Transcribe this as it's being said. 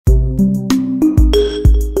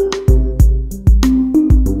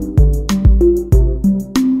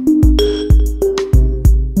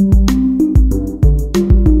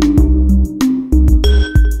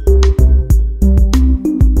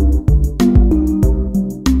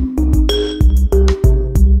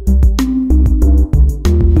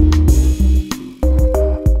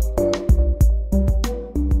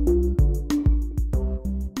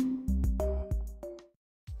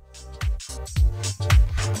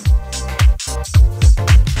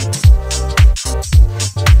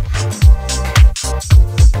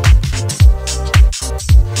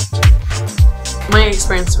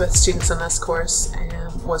experience with students in this course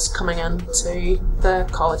was coming into the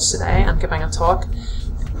college today and giving a talk,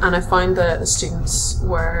 and I found that the students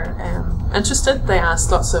were interested. They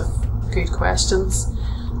asked lots of good questions,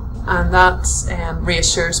 and that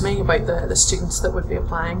reassures me about the students that would be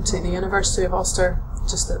applying to the University of Ulster,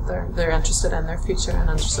 just that they're interested in their future and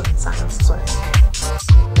interested in science as well.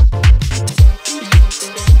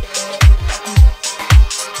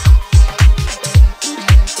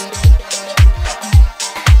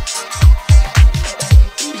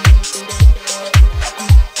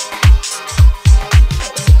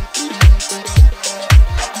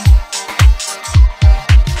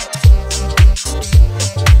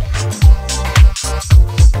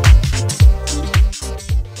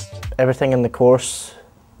 Everything in the course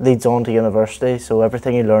leads on to university, so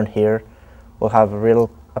everything you learn here will have a real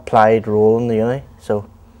applied role in the uni. So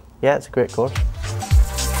yeah, it's a great course.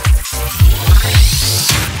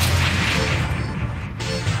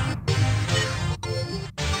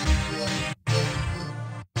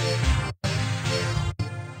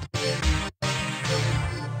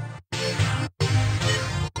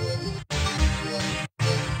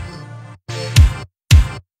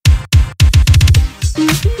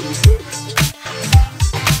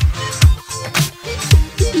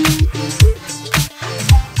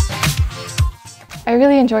 I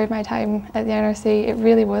really enjoyed my time at the NRC. It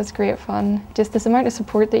really was great fun. Just this amount of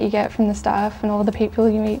support that you get from the staff and all the people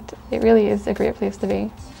you meet, it really is a great place to be.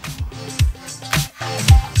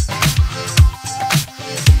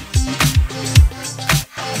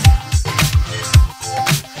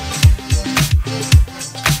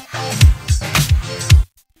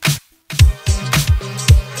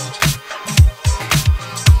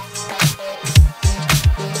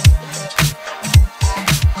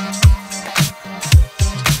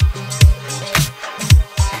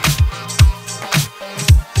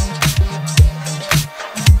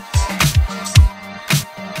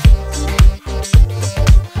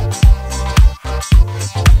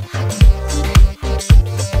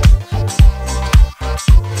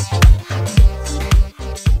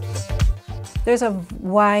 There's a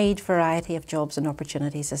wide variety of jobs and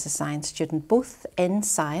opportunities as a science student, both in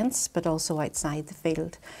science but also outside the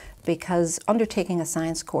field, because undertaking a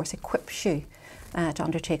science course equips you to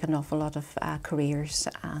undertake an awful lot of careers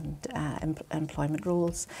and employment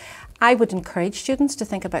roles. I would encourage students to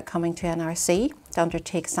think about coming to NRC to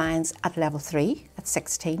undertake science at level 3 at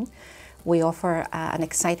 16. We offer an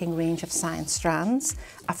exciting range of science strands,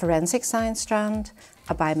 a forensic science strand,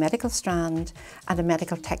 a biomedical strand and a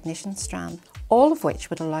medical technician strand, all of which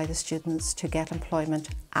would allow the students to get employment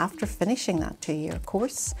after finishing that 2-year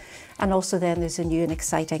course. And also then there's a new and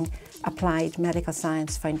exciting Applied Medical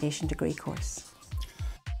Science Foundation degree course.